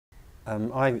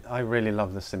I really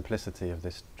love the simplicity of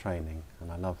this training,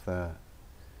 and I love the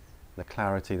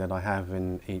clarity that I have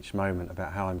in each moment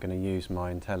about how I'm going to use my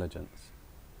intelligence.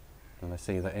 And I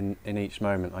see that in each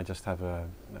moment I just have a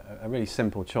really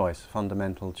simple choice,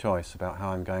 fundamental choice about how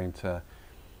I'm going to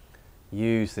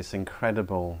use this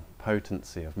incredible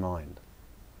potency of mind.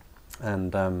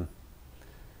 And the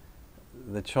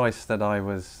choice that I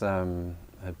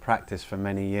had practiced for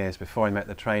many years before I met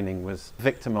the training was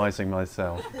victimizing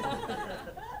myself.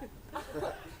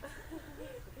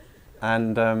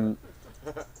 And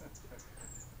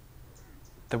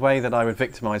the way that I would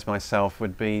victimize myself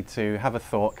would be to have a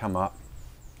thought come up,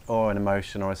 or an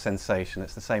emotion or a sensation.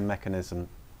 It's the same mechanism.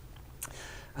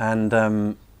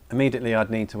 And immediately I'd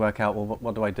need to work out, well,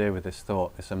 what do I do with this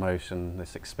thought, this emotion,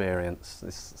 this experience,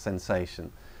 this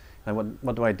sensation? And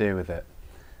what do I do with it?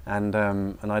 And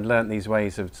I'd learnt these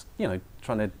ways of,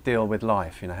 trying to deal with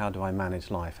life. How do I manage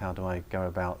life? How do I go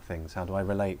about things? How do I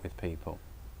relate with people?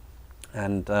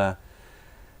 And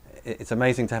it's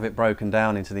amazing to have it broken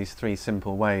down into these three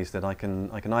simple ways that I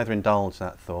can either indulge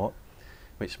that thought,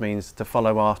 which means to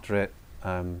follow after it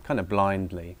kind of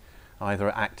blindly,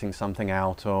 either acting something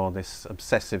out or this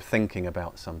obsessive thinking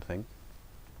about something.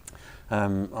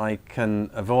 I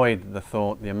can avoid the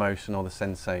thought, the emotion or the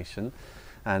sensation,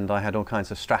 and I had all kinds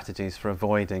of strategies for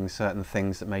avoiding certain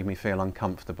things that made me feel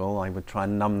uncomfortable. I would try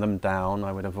and numb them down.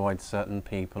 I would avoid certain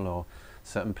people or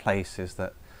certain places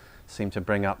that seemed to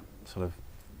bring up sort of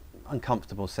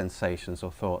uncomfortable sensations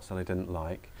or thoughts that I didn't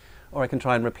like. Or I can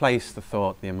try and replace the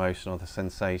thought, the emotion or the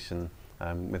sensation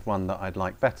with one that I'd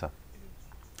like better.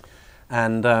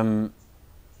 And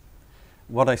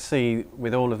what I see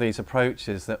with all of these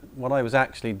approaches, that what I was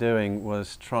actually doing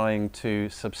was trying to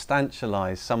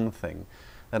substantialize something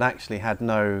that actually had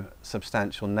no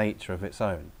substantial nature of its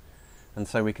own. And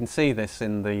so we can see this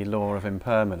in the law of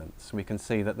impermanence. We can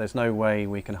see that there's no way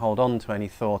we can hold on to any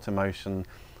thought, emotion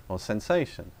or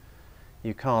sensation.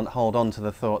 You can't hold on to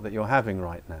the thought that you're having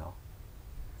right now.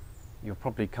 You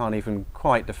probably can't even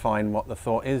quite define what the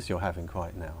thought is you're having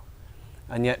right now.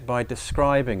 And yet by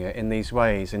describing it in these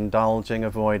ways, indulging,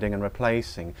 avoiding and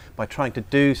replacing, by trying to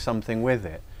do something with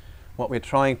it, what we're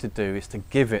trying to do is to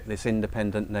give it this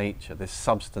independent nature, this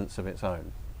substance of its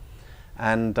own.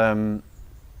 And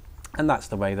that's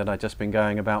the way that I'd just been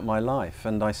going about my life.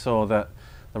 And I saw that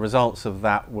the results of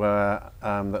that were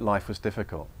that life was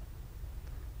difficult.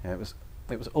 It was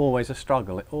always a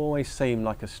struggle. It always seemed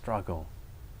like a struggle.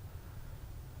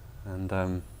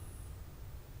 And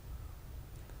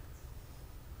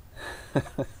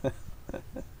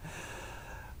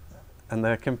and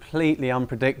the completely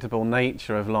unpredictable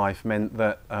nature of life meant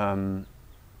that I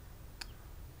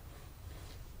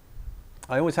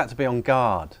always had to be on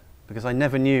guard, because I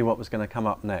never knew what was going to come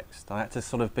up next. I had to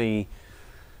sort of be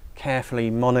carefully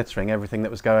monitoring everything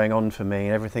that was going on for me,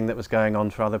 everything that was going on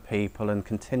for other people, and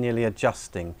continually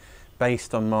adjusting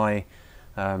based on my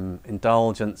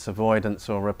indulgence, avoidance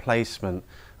or replacement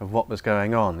of what was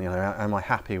going on. Am I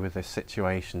happy with this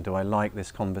situation? Do I like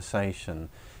this conversation?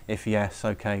 If yes,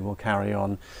 okay, we'll carry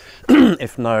on.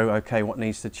 If no, okay, what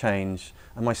needs to change?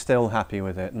 Am I still happy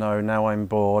with it? No, now I'm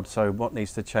bored, so what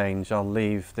needs to change? I'll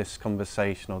leave this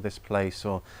conversation or this place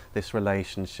or this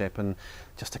relationship. And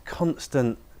just a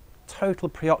constant, total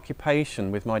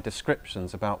preoccupation with my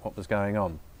descriptions about what was going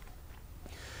on.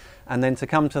 And then to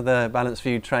come to the Balanced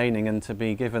View training and to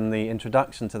be given the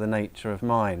introduction to the nature of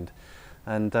mind,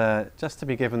 and just to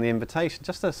be given the invitation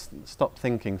just to stop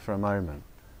thinking for a moment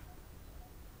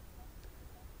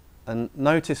and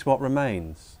notice what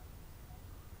remains.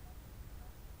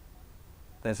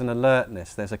 There's an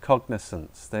alertness, there's a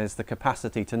cognizance, there's the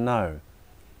capacity to know.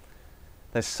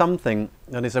 There's something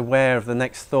that is aware of the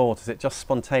next thought as it just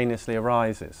spontaneously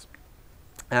arises.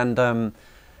 And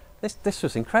this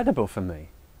was incredible for me.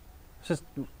 It was just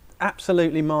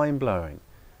absolutely mind-blowing,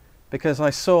 because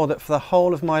I saw that for the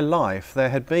whole of my life there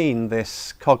had been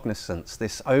this cognizance,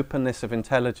 this openness of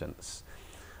intelligence,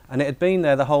 and it had been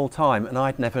there the whole time, and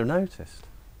I'd never noticed.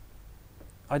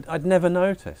 I'd never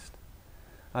noticed.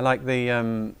 I like the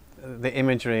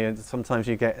imagery sometimes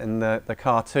you get in the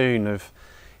cartoon of,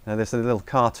 there's a little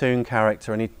cartoon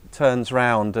character and he turns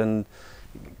round and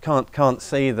can't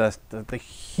see the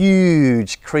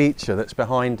huge creature that's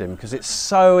behind him, because it's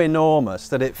so enormous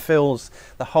that it fills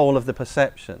the whole of the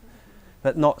perception,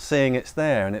 but not seeing it's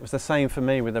there. And it was the same for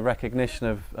me with the recognition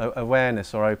of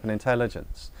awareness or open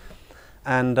intelligence.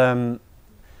 And then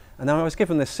I was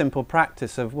given this simple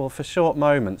practice of, well, for short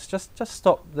moments, just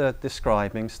stop the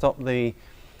describing, stop the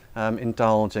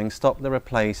indulging, stop the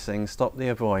replacing, stop the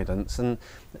avoidance, and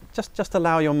just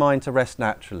allow your mind to rest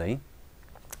naturally,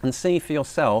 and see for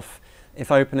yourself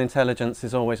if open intelligence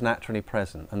is always naturally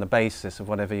present and the basis of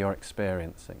whatever you're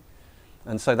experiencing.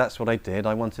 And so that's what I did.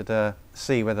 I wanted to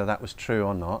see whether that was true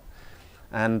or not.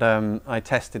 And I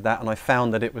tested that and I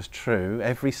found that it was true.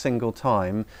 Every single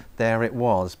time, there it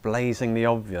was, blazingly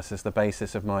obvious as the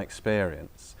basis of my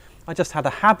experience. I just had a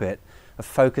habit of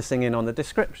focusing in on the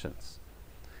descriptions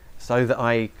so that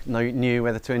I knew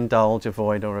whether to indulge,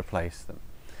 avoid or replace them.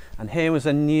 And here was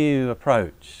a new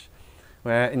approach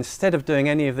where instead of doing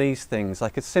any of these things, I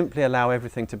could simply allow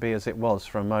everything to be as it was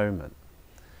for a moment.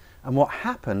 And what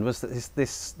happened was that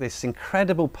this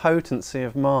incredible potency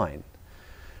of mind,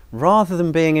 rather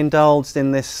than being indulged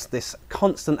in this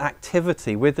constant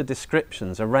activity with the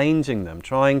descriptions, arranging them,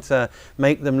 trying to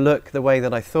make them look the way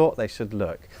that I thought they should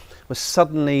look, was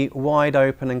suddenly wide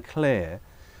open and clear,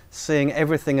 seeing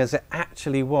everything as it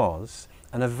actually was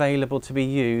and available to be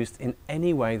used in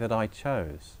any way that I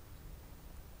chose.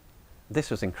 This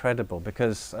was incredible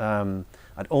because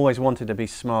I'd always wanted to be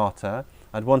smarter,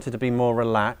 I'd wanted to be more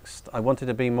relaxed, I wanted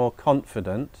to be more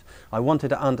confident, I wanted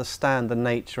to understand the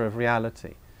nature of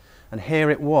reality. And here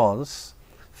it was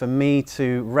for me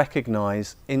to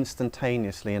recognize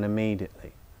instantaneously and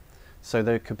immediately. So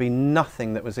there could be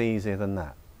nothing that was easier than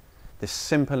that. This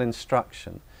simple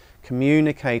instruction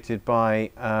communicated by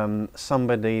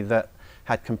somebody that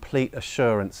had complete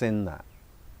assurance in that.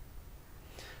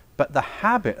 But the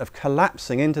habit of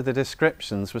collapsing into the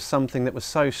descriptions was something that was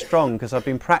so strong because I've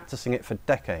been practicing it for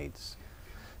decades.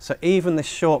 So even this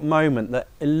short moment that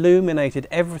illuminated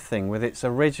everything with its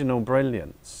original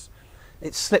brilliance,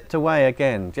 it slipped away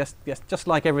again, just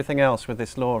like everything else with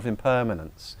this law of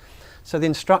impermanence. So the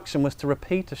instruction was to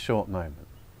repeat a short moment,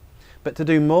 but to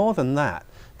do more than that,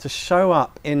 to show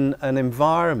up in an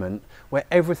environment where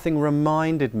everything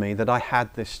reminded me that I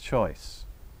had this choice.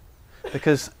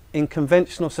 Because in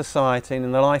conventional society and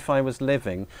in the life I was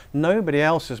living, nobody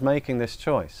else was making this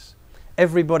choice.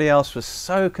 Everybody else was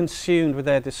so consumed with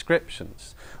their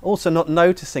descriptions, also not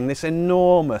noticing this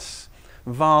enormous,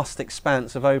 vast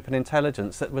expanse of open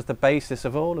intelligence that was the basis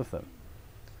of all of them.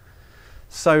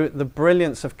 So the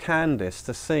brilliance of Candice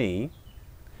to see,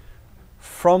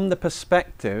 from the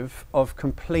perspective of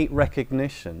complete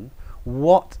recognition,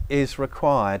 what is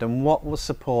required and what will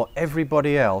support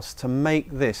everybody else to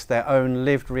make this their own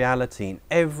lived reality in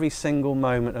every single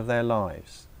moment of their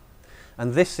lives.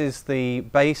 And this is the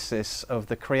basis of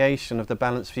the creation of the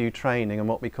Balanced View training and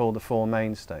what we call the Four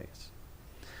Mainstays.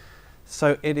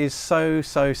 So it is so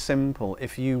simple.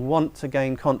 If you want to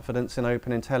gain confidence in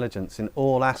open intelligence in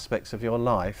all aspects of your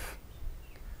life,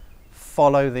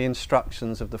 follow the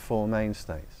instructions of the Four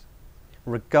Mainstays,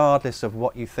 regardless of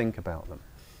what you think about them.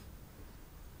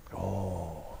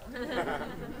 Oh,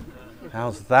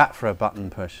 how's that for a button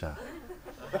pusher?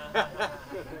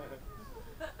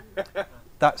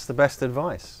 That's the best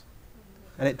advice.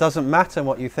 And it doesn't matter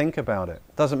what you think about it.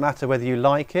 It doesn't matter whether you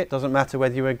like it, doesn't matter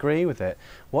whether you agree with it.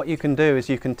 What you can do is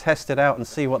you can test it out and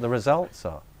see what the results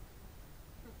are.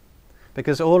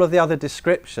 Because all of the other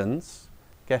descriptions,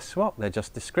 guess what? They're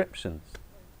just descriptions.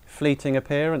 Fleeting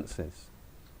appearances.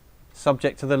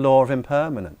 Subject to the law of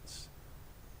impermanence.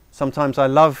 Sometimes I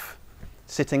love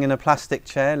sitting in a plastic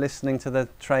chair listening to the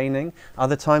training.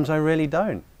 Other times I really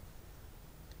don't.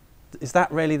 Is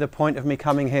that really the point of me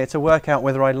coming here, to work out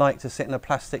whether I like to sit in a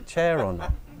plastic chair or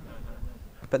not?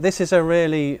 But this is a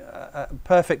really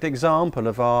perfect example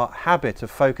of our habit of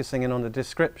focusing in on the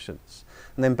descriptions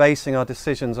and then basing our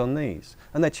decisions on these.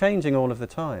 And they're changing all of the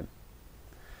time.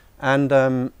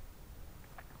 And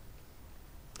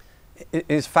it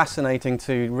is fascinating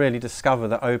to really discover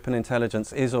that open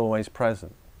intelligence is always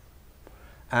present.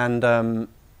 And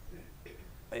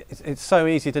it's so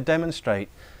easy to demonstrate.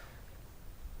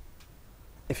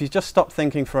 If you just stop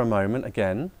thinking for a moment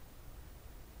again,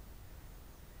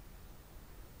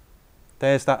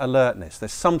 there's that alertness.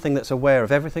 There's something that's aware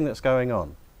of everything that's going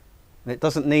on. And it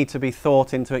doesn't need to be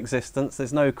thought into existence.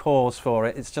 There's no cause for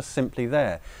it. It's just simply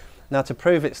there. Now, to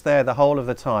prove it's there the whole of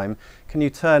the time, can you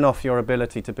turn off your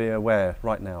ability to be aware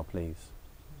right now, please?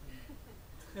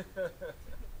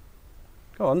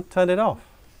 Go on, turn it off.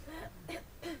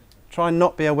 Try and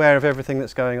not be aware of everything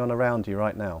that's going on around you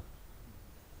right now.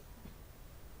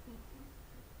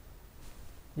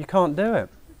 You can't do it.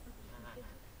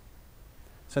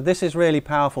 So this is really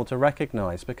powerful to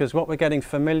recognize, because what we're getting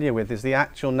familiar with is the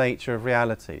actual nature of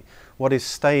reality, what is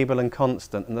stable and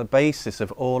constant, and the basis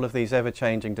of all of these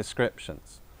ever-changing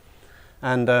descriptions.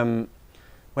 And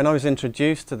when I was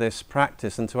introduced to this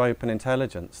practice and to open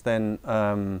intelligence, then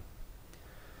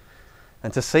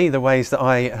And to see the ways that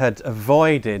I had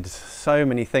avoided so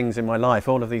many things in my life,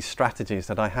 all of these strategies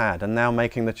that I had, and now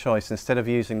making the choice, instead of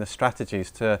using the strategies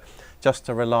to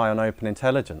rely on open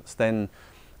intelligence, then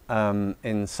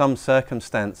in some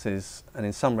circumstances and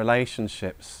in some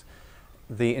relationships,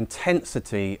 the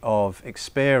intensity of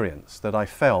experience that I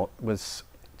felt was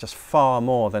just far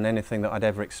more than anything that I'd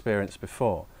ever experienced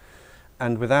before.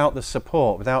 And without the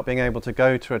support, without being able to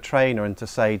go to a trainer and to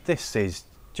say, this is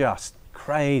just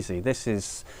crazy, this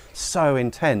is so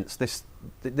intense,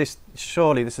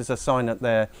 surely this is a sign that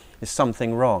there is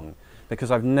something wrong,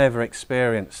 because I've never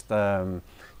experienced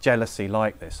jealousy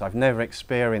like this, I've never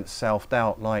experienced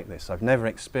self-doubt like this, I've never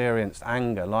experienced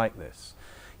anger like this.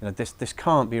 You know, this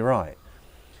can't be right.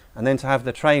 And then to have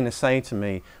the trainer say to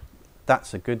me,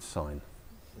 that's a good sign.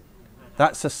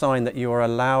 That's a sign that you are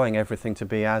allowing everything to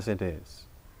be as it is.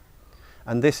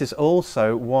 And this is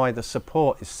also why the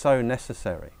support is so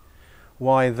necessary.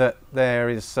 Why that there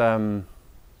is the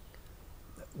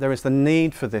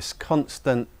need for this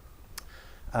constant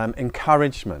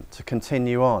encouragement to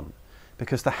continue on,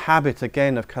 because the habit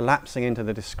again of collapsing into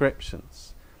the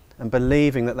descriptions and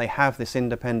believing that they have this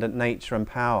independent nature and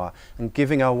power and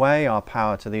giving away our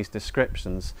power to these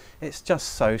descriptions, it's just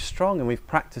so strong, and we've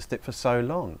practiced it for so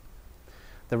long.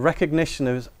 The recognition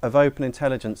of open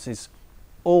intelligence is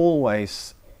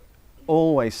always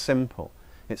simple.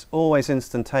 It's always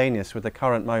instantaneous with the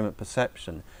current moment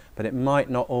perception, but it might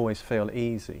not always feel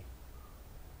easy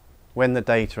when the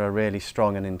data are really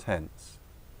strong and intense.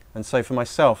 And so for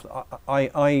myself,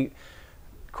 I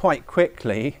quite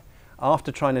quickly,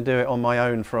 after trying to do it on my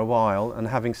own for a while and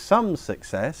having some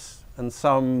success and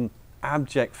some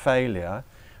abject failure,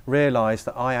 realised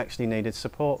that I actually needed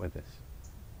support with this.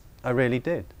 I really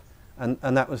did. And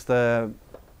that was the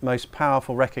most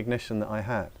powerful recognition that I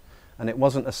had. And it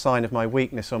wasn't a sign of my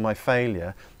weakness or my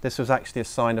failure. This was actually a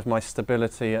sign of my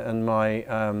stability and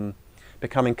my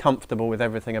becoming comfortable with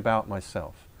everything about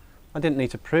myself. I didn't need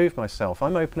to prove myself.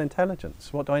 I'm open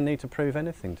intelligence. What do I need to prove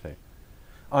anything to?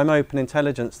 I'm open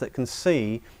intelligence that can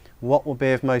see what will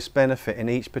be of most benefit in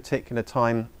each particular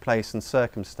time, place and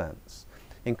circumstance,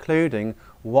 including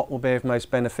what will be of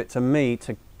most benefit to me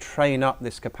to train up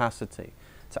this capacity,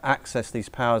 to access these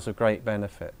powers of great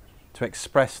benefit, to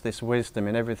express this wisdom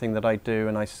in everything that I do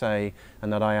and I say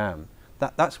and that I am.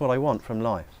 That's what I want from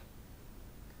life.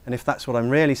 And if that's what I'm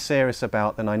really serious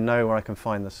about, then I know where I can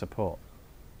find the support.